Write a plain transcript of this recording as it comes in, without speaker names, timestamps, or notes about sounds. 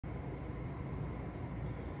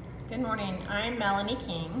Good morning. I'm Melanie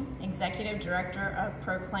King, Executive Director of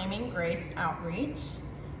Proclaiming Grace Outreach.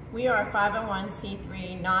 We are a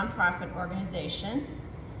 501c3 nonprofit organization,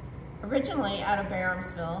 originally out of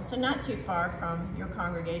Williamsburg, so not too far from your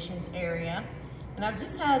congregation's area. And I've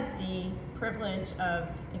just had the privilege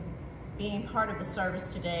of being part of the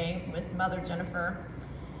service today with Mother Jennifer.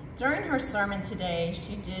 During her sermon today,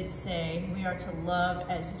 she did say, we are to love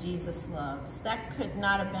as Jesus loves. That could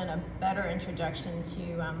not have been a better introduction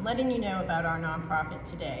to letting you know about our nonprofit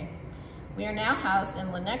today. We are now housed in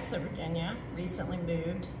Lenexa, Virginia, recently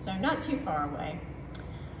moved, so not too far away.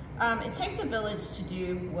 It takes a village to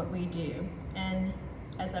do what we do, and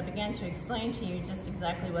as I begin to explain to you just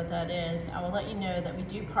exactly what that is, I will let you know that we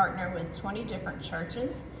do partner with 20 different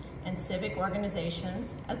churches and civic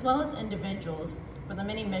organizations, as well as individuals, for the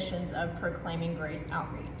many missions of Proclaiming Grace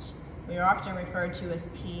Outreach. We are often referred to as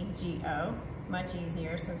PGO, much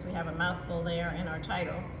easier since we have a mouthful there in our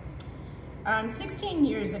title. 16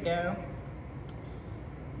 years ago,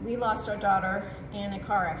 we lost our daughter in a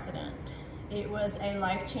car accident. It was a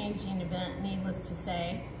life-changing event, needless to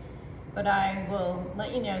say, but I will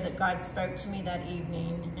let you know that God spoke to me that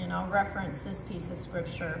evening, and I'll reference this piece of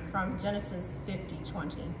scripture from Genesis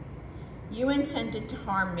 50:20. You intended to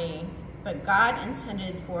harm me, but God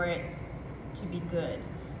intended for it to be good,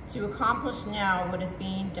 to accomplish now what is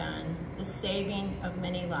being done, the saving of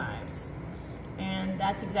many lives. And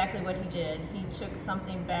that's exactly what he did. He took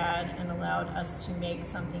something bad and allowed us to make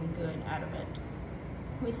something good out of it.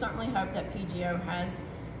 We certainly hope that PGO has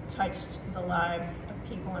touched the lives of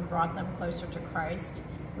people and brought them closer to Christ.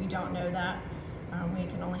 We don't know that. We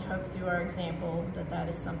can only hope through our example that that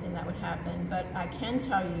is something that would happen. But I can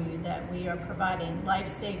tell you that we are providing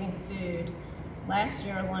life-saving food last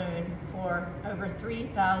year alone for over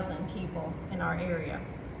 3,000 people in our area.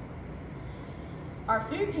 Our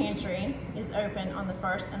food pantry is open on the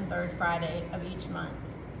first and third Friday of each month.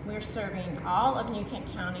 We're serving all of New Kent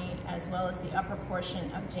County as well as the upper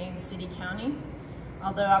portion of James City County.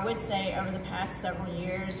 Although I would say over the past several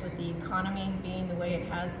years, with the economy being the way it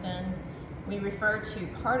has been, we refer to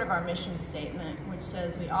part of our mission statement, which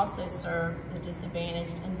says we also serve the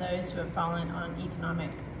disadvantaged and those who have fallen on economic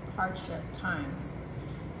hardship times.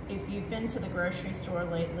 If you've been to the grocery store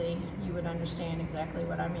lately, you would understand exactly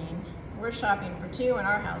what I mean. We're shopping for two in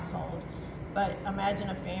our household, but imagine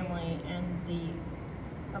a family and the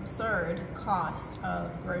absurd cost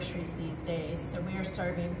of groceries these days. So we are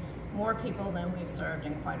serving more people than we've served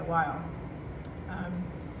in quite a while.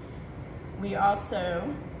 We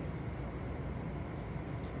also,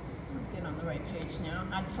 get on the right page now.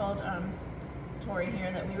 I told Tori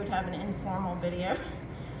here that we would have an informal video.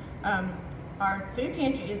 Our food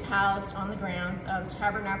pantry is housed on the grounds of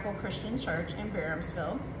Tabernacle Christian Church in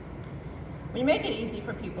Williamsburg. We make it easy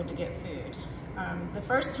for people to get food. The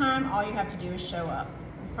first time, all you have to do is show up.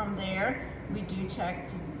 From there, we do check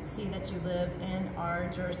to see that you live in our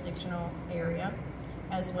jurisdictional area,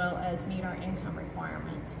 as well as meet our income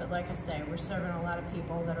requirements. But like I say, we're serving a lot of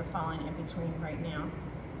people that are falling in between right now.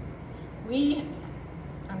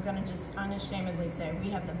 I'm going to just unashamedly say we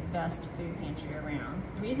have the best food pantry around.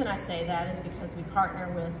 The reason I say that is because we partner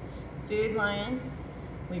with Food Lion,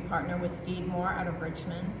 we partner with Feed More out of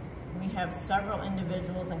Richmond. We have several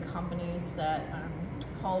individuals and companies that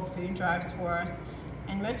hold food drives for us.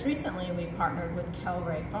 And most recently, we partnered with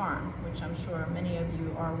Kelray Farm, which I'm sure many of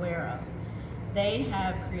you are aware of. They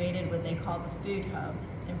have created what they call the Food Hub.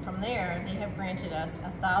 And from there, they have granted us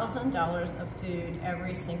 $1,000 of food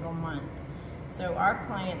every single month. So our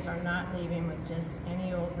clients are not leaving with just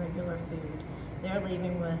any old regular food. They're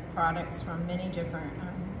leaving with products from many different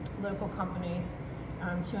local companies,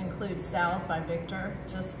 to include Sal's by Victor.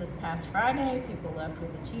 Just this past Friday, people left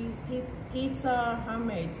with a cheese pizza,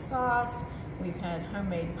 homemade sauce. We've had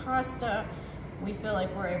homemade pasta. We feel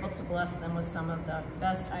like we're able to bless them with some of the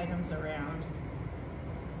best items around.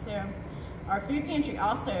 So our food pantry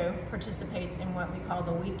also participates in what we call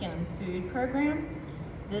the weekend food program.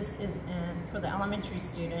 This is for the elementary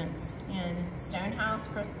students in Stonehouse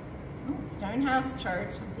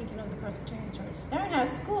Church, I'm thinking of the Presbyterian Church,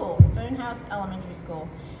 Stonehouse Elementary School,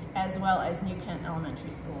 as well as New Kent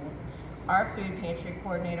Elementary School. Our food pantry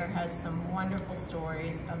coordinator has some wonderful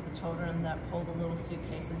stories of the children that pull the little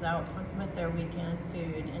suitcases out with their weekend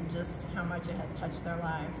food and just how much it has touched their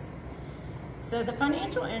lives. So the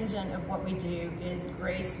financial engine of what we do is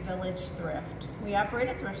Grace Village Thrift. We operate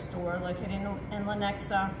a thrift store located in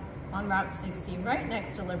Lenexa on Route 60, right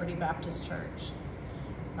next to Liberty Baptist Church.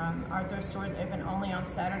 Our thrift store is open only on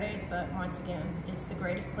Saturdays, but once again, it's the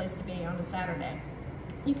greatest place to be on a Saturday.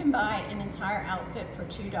 You can buy an entire outfit for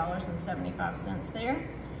 $2.75 there.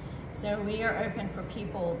 So we are open for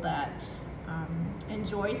people that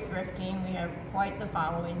enjoy thrifting. We have quite the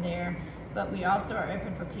following there, but we also are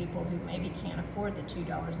open for people who maybe can't afford the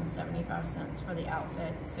 $2.75 for the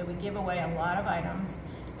outfit. So we give away a lot of items,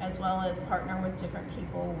 as well as partner with different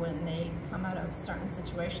people when they come out of certain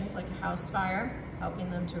situations like a house fire, helping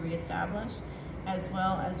them to reestablish, as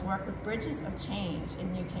well as work with Bridges of Change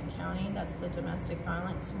in New Kent County. That's the domestic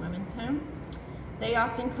violence women's home. They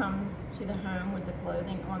often come to the home with the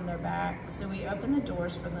clothing on their back, so we open the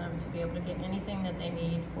doors for them to be able to get anything that they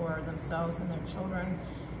need for themselves and their children,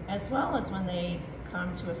 as well as when they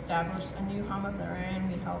come to establish a new home of their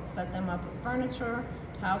own. We help set them up with furniture,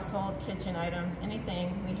 household, kitchen items,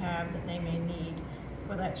 anything we have that they may need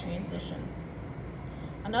for that transition.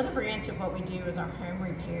 Another branch of what we do is our home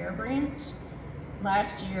repair branch.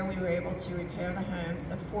 Last year we were able to repair the homes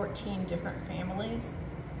of 14 different families.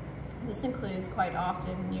 This includes quite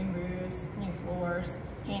often new roofs, new floors,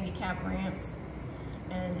 handicap ramps,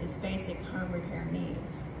 and its basic home repair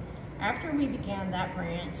needs. After we began that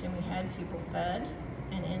branch and we had people fed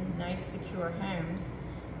and in nice, secure homes,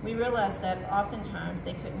 we realized that oftentimes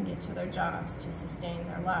they couldn't get to their jobs to sustain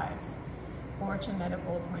their lives, or to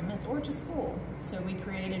medical appointments, or to school. So we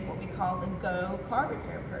created what we call the Go Car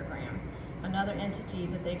Repair Program, another entity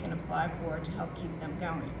that they can apply for to help keep them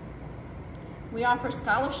going. We offer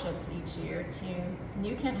scholarships each year to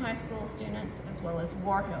New Kent High School students as well as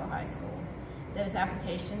War Hill High School. Those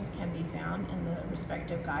applications can be found in the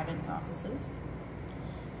respective guidance offices.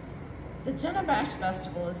 The Jenna Bash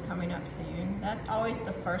Festival is coming up soon. That's always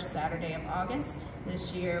the first Saturday of August.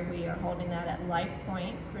 This year we are holding that at Life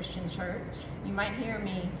Point Christian Church. You might hear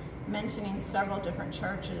me mentioning several different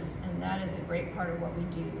churches, and that is a great part of what we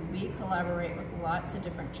do. We collaborate with lots of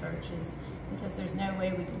different churches because there's no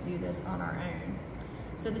way we could do this on our own.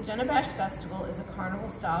 So the Jenna Bash Festival is a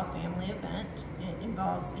carnival-style family event. It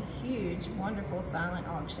involves a huge, wonderful silent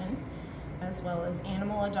auction, as well as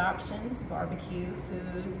animal adoptions, barbecue,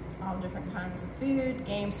 food, all different kinds of food,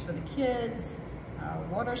 games for the kids,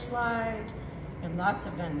 water slide, and lots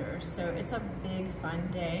of vendors. So it's a big, fun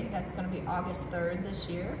day. That's going to be August 3rd this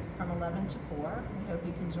year from 11 to 4. We hope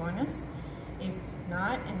you can join us. If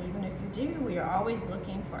not, and even if you do, we are always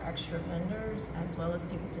looking for extra vendors as well as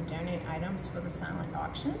people to donate items for the silent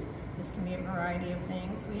auction. This can be a variety of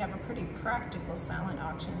things. We have a pretty practical silent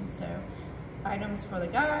auction, so items for the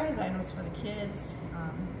guys, items for the kids,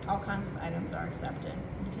 all kinds of items are accepted.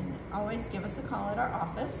 You can always give us a call at our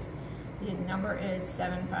office. The number is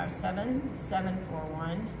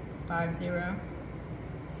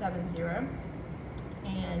 757-741-5070.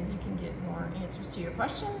 And you can get more answers to your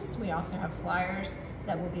questions. We also have flyers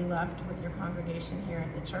that will be left with your congregation here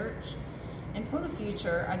at the church. And for the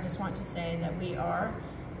future, I just want to say that we are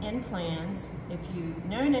in plans. If you've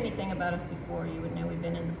known anything about us before, you would know we've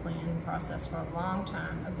been in the planning process for a long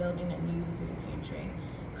time of building a new food pantry.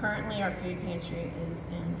 Currently, our food pantry is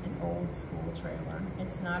in an old school trailer.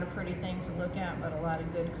 It's not a pretty thing to look at, but a lot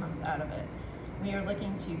of good comes out of it. We are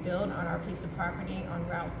looking to build on our piece of property on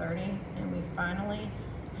Route 30, and we finally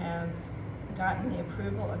have gotten the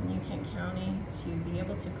approval of New Kent County to be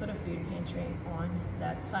able to put a food pantry on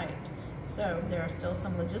that site. So there are still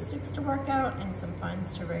some logistics to work out and some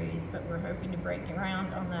funds to raise, but we're hoping to break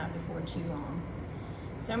ground on that before too long.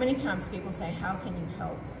 So many times people say, how can you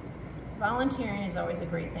help? Volunteering is always a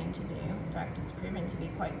great thing to do. In fact, it's proven to be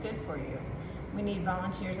quite good for you. We need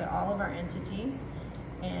volunteers at all of our entities,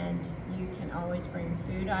 and you can always bring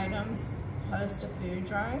food items, host a food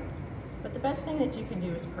drive, but the best thing that you can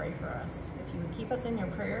do is pray for us. If you would keep us in your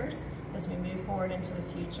prayers as we move forward into the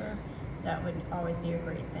future, that would always be a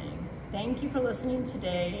great thing. Thank you for listening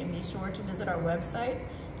today, and be sure to visit our website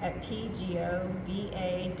at pgova.org,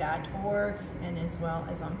 and as well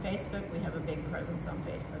as on Facebook. We have a big presence on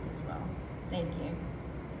Facebook as well. Thank you.